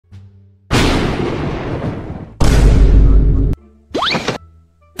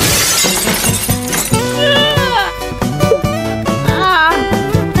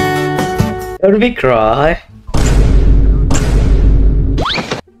Don't be cry.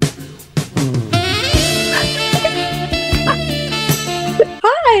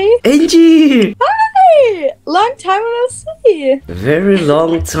 Hi! Angie! Hi! Long time no see. Very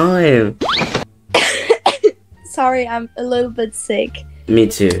long time. Sorry, I'm a little bit sick. Me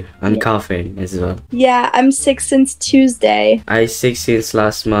too. I'm coughing as well. Yeah, I'm sick since Tuesday. I 6 since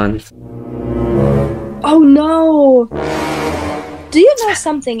last month. Oh no! Do you know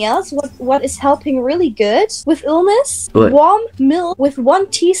something else? What is helping really good with illness? What? Warm milk with 1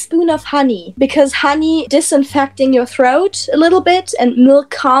 teaspoon of honey. Because honey disinfecting your throat a little bit and milk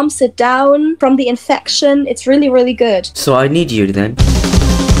calms it down from the infection. It's really, really good. So I need you then.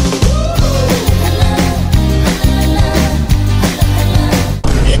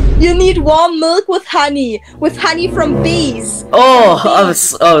 You need warm milk with honey from bees. Oh,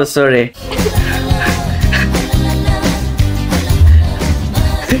 oh, sorry.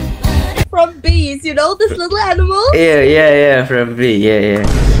 From bees, you know this little animal? Yeah, from B, yeah.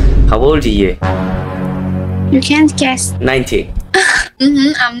 How old are you? You can't guess. 90.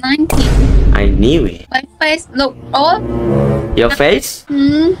 I'm 19. I knew it. My face look old. Your face?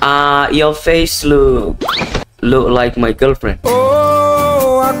 Your face look like my girlfriend.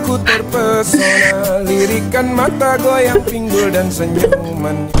 Oh, aku terpesona, lirikan mata goyang pinggul dan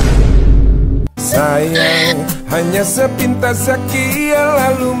senyuman. Sayang, hanya sepintas sekian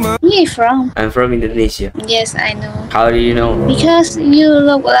lalu. Where are you from? I'm from Indonesia. Yes, I know. How do you know? Because you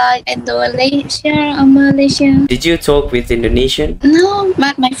look like Indonesia or Malaysia. Did you talk with Indonesian? No,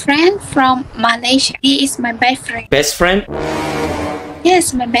 but my friend from Malaysia. He is my best friend. Best friend?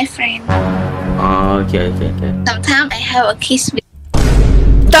 Yes, my best friend. Oh, okay. Sometimes I have a kiss with.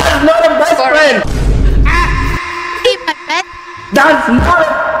 That's not a best friend! He my best. That's not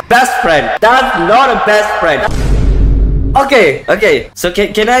a best friend! That's not a best friend! Okay. So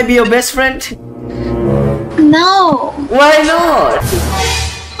can I be your best friend? No. Why not?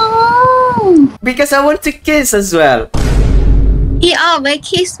 Oh. Because I want to kiss as well. He always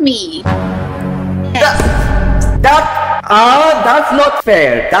kiss me. Yes. That's not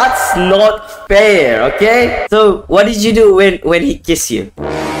fair. That's not fair, okay? So what did you do when he kissed you?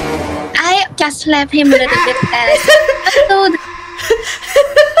 I just slapped him a little bit and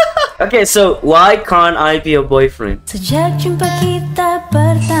Okay, so why can't I be your boyfriend? Sejak jumpa kita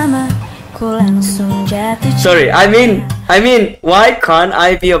pertama, ku langsung jatuh cinta. Sorry, I mean, why can't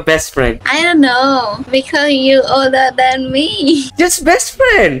I be your best friend? I don't know, because you older than me. Just best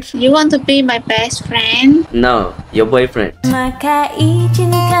friend. You want to be my best friend? No, your boyfriend. Maka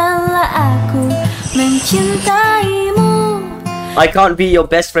izinkanlah aku mencintaimu. I can't be your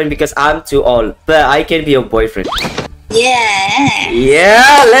best friend because I'm too old, but I can be your boyfriend. Yeah.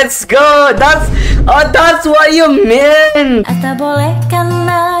 Yeah, let's go. That's what you mean. Atau bolehkan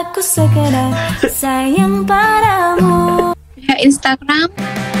aku sekedar sayang padamu. You have Instagram?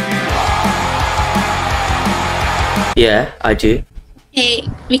 Yeah, I do. Hey,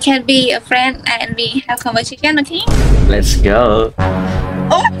 we can be a friend and we have conversation, okay? Let's go.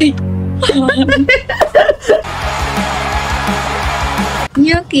 Oh.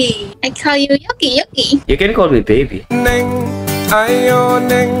 Yogi. I call you Yogi. You can call me baby. Neng, ayo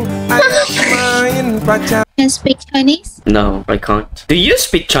main pacar. Can speak Chinese? No, I can't. Do you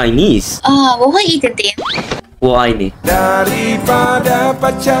speak Chinese? Oh, 我会一点点。我爱你. Daripada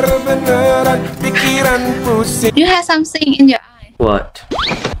pacar beneran, pikiran pusing. You have something in your eye. What?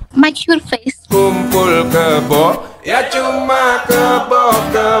 My cute face. Kumpul kebo, ya cuma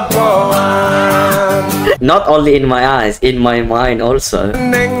kebo-keboan. Not only in my eyes, in my mind also.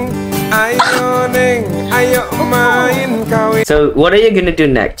 Neng, ayo main kawin. So what are you gonna do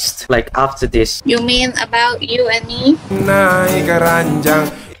next? Like after this? You mean about you and me? Naik ke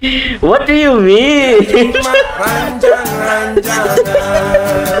ranjang, What do you mean? cuma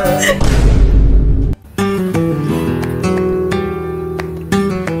ranjang-ranjangan.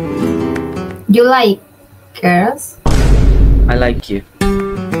 You like girls? I like you.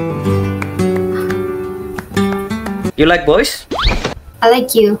 You like boys? I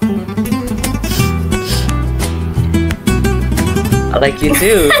like you. I like you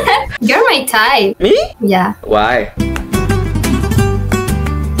too. You're my type. Me? Yeah. Why?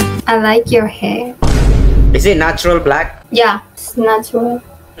 I like your hair. Is it natural black? Yeah, it's natural.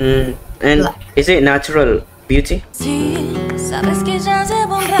 And Black. is it natural beauty?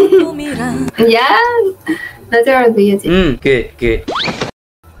 Yeah, natural beauty. Good.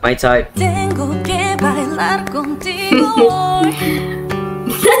 My type. Tengo que bailar contigo hoy.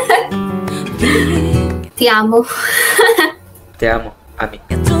 Te amo. Te amo, a mí.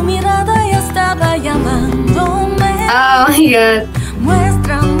 Tu mirada ya estaba llamándome. Oh my god.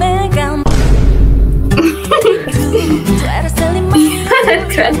 Muéstrame 20.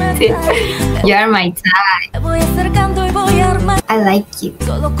 You're my type. I like you.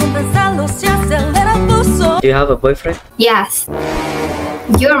 Do you have a boyfriend? Yes.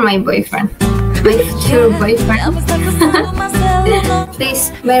 You're my boyfriend. My future boyfriend.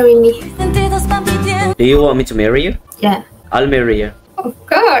 Please marry me. Do you want me to marry you? Yeah. I'll marry you. Of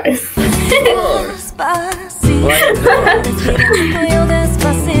course.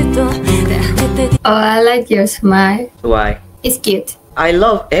 Oh, I like your smile. Why? It's cute. I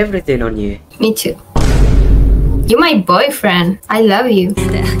love everything on you. Me too. You're my boyfriend. I love you.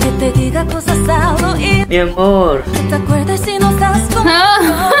 Mi amor.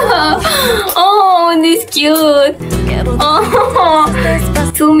 Oh, this cute. Oh,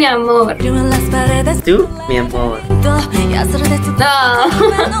 tú mi amor. Tú, mi amor. No.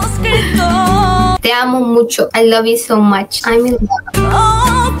 Te amo mucho. I love you so much. I'm in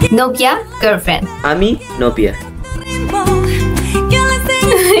love. Novia, girlfriend. Ami, novia.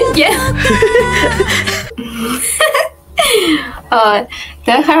 Yeah.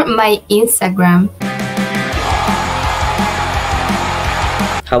 Tell her my Instagram.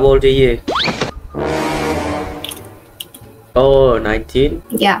 How old are you? Oh, 19?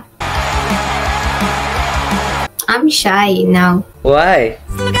 Yeah. I'm shy now. Why?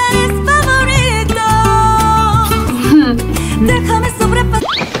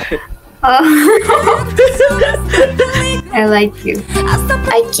 I like you.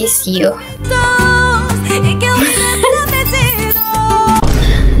 I kiss you.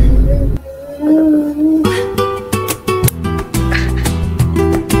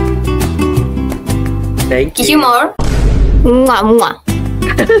 Thank Kiss you. you more. Mwah, mwah.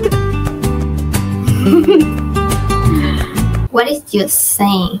 What is your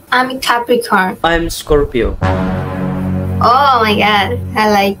saying? I'm a Capricorn. I'm Scorpio. Oh my god. I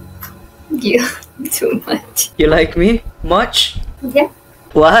like you too much. You like me? Much? Yeah.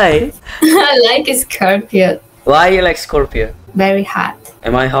 Why? I like a Scorpio. Why you like Scorpio? Very hot.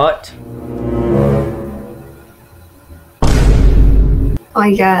 Am I hot? Oh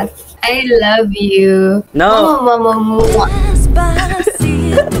my god. I love you. No. Mwah, mwah, mwah, mwah.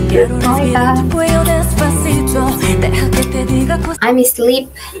 I'm asleep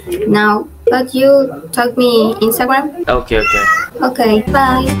now, but you talk me Instagram? Okay, okay. Okay,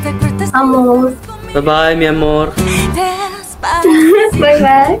 bye. Amor. Bye-bye, mi amor.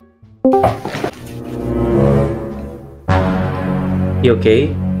 Bye-bye. You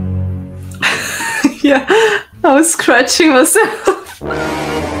okay? Yeah, I was scratching myself.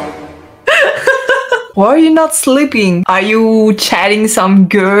 Why are you not sleeping? Are you chatting some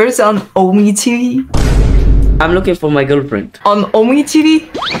girls on OME TV? I'm looking for my girlfriend. On OME TV?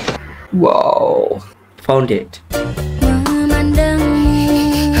 Wow. Found it.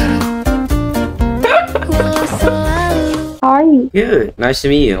 How are you? Good. Nice to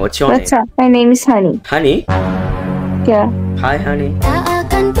meet you. What's your What's name? up? My name is Honey. Honey? Yeah. Hi, honey.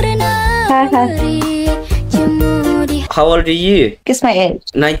 Hi, hi. How old are you? Guess my age.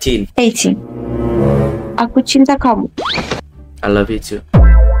 19. 18. Aku cinta kamu. I love you too.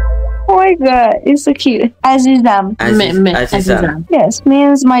 Oh my god, it's so cute. Azizam. Azizam. Yes,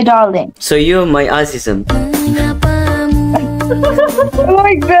 means my darling. So you're my Azizam. Oh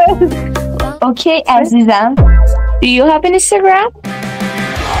my god. Okay, Azizam. Do you have an Instagram?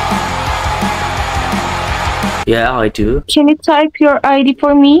 Yeah, I do. Can you type your ID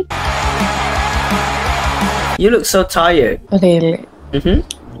for me? You look so tired. Really? Mm-hmm.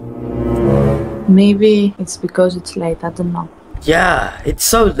 Maybe it's because it's late, I don't know. Yeah, it's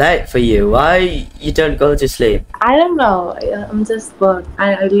so late for you. Why you don't go to sleep? I don't know, I'm just bored.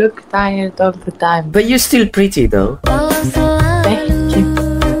 I look tired all the time. But you're still pretty though. Thank you.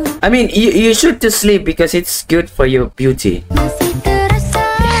 I mean, you should to sleep because it's good for your beauty.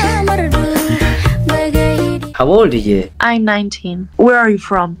 How old are you? I'm 19. Where are you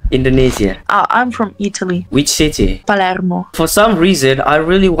from? Indonesia. I'm from Italy. Which city? Palermo. For some reason, I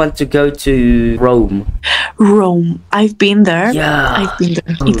really want to go to Rome. Rome. I've been there. Yeah. I've been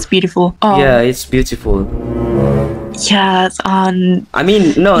there. It's beautiful. Yeah, it's beautiful. Yes, I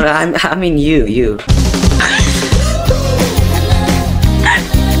mean, no, I mean you.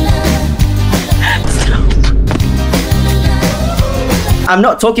 I'm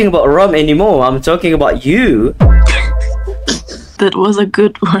not talking about Rome anymore. I'm talking about you. That was a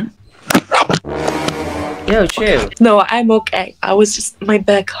good one. Yo, chill. No, I'm okay. I was just, my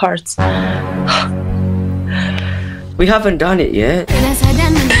back hurts. We haven't done it yet.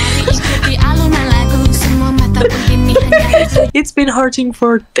 It's been hurting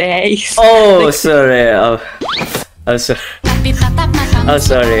for days. Oh, sorry. Oh, sorry. Oh,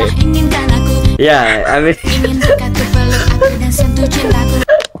 sorry. Yeah, I mean.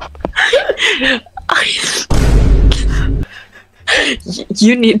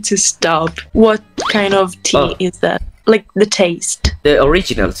 You need to stop. What kind of tea is that? Like the taste. The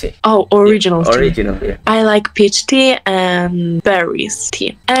original tea. Oh, original tea. Original, yeah. I like peach tea and berries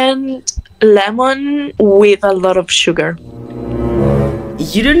tea. And lemon with a lot of sugar.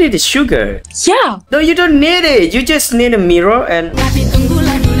 You don't need the sugar. Yeah. No, you don't need it. You just need a mirror and...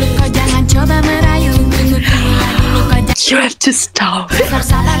 You have to stop.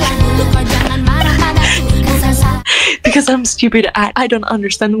 Because I'm stupid. I don't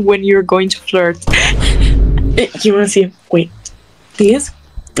understand when you're going to flirt. You wanna see? Wait. This?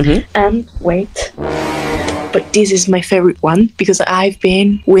 And wait. But this is my favorite one because I've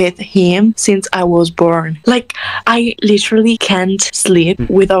been with him since I was born. Like, I literally can't sleep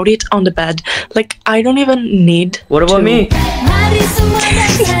without it on the bed. Like, I don't even need. What about me?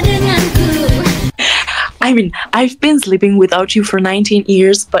 I mean, I've been sleeping without you for 19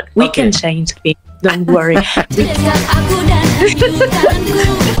 years, but we can change it. Don't worry.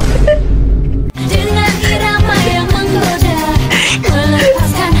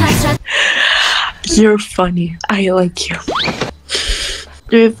 You're funny. I like you.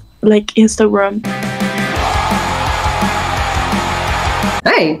 Do you have, like, Instagram?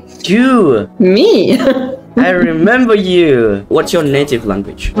 Hi. You. Me. I remember you. What's your native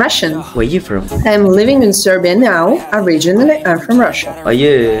language? Russian. Where are you from? I'm living in Serbia now. Originally, I'm from Russia. Are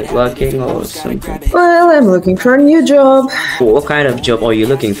you working or something? Well, I'm looking for a new job. What kind of job are you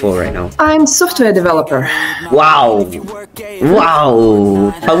looking for right now? I'm software developer. Wow.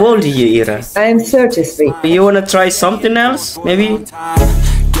 Wow. How old are you, Ira? I'm 33. You wanna try something else? Maybe?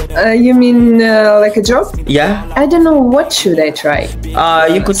 You mean like a job? Yeah. I don't know. What should I try?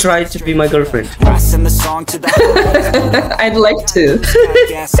 You could try to be my girlfriend. I'd like to.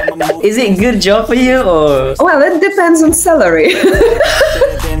 Is it a good job for you or? Well, it depends on salary.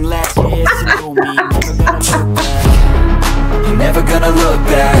 Never gonna look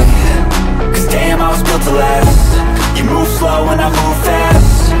back, 'cause damn, I was built to last. You move slow and I move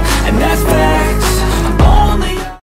fast, and that's fact.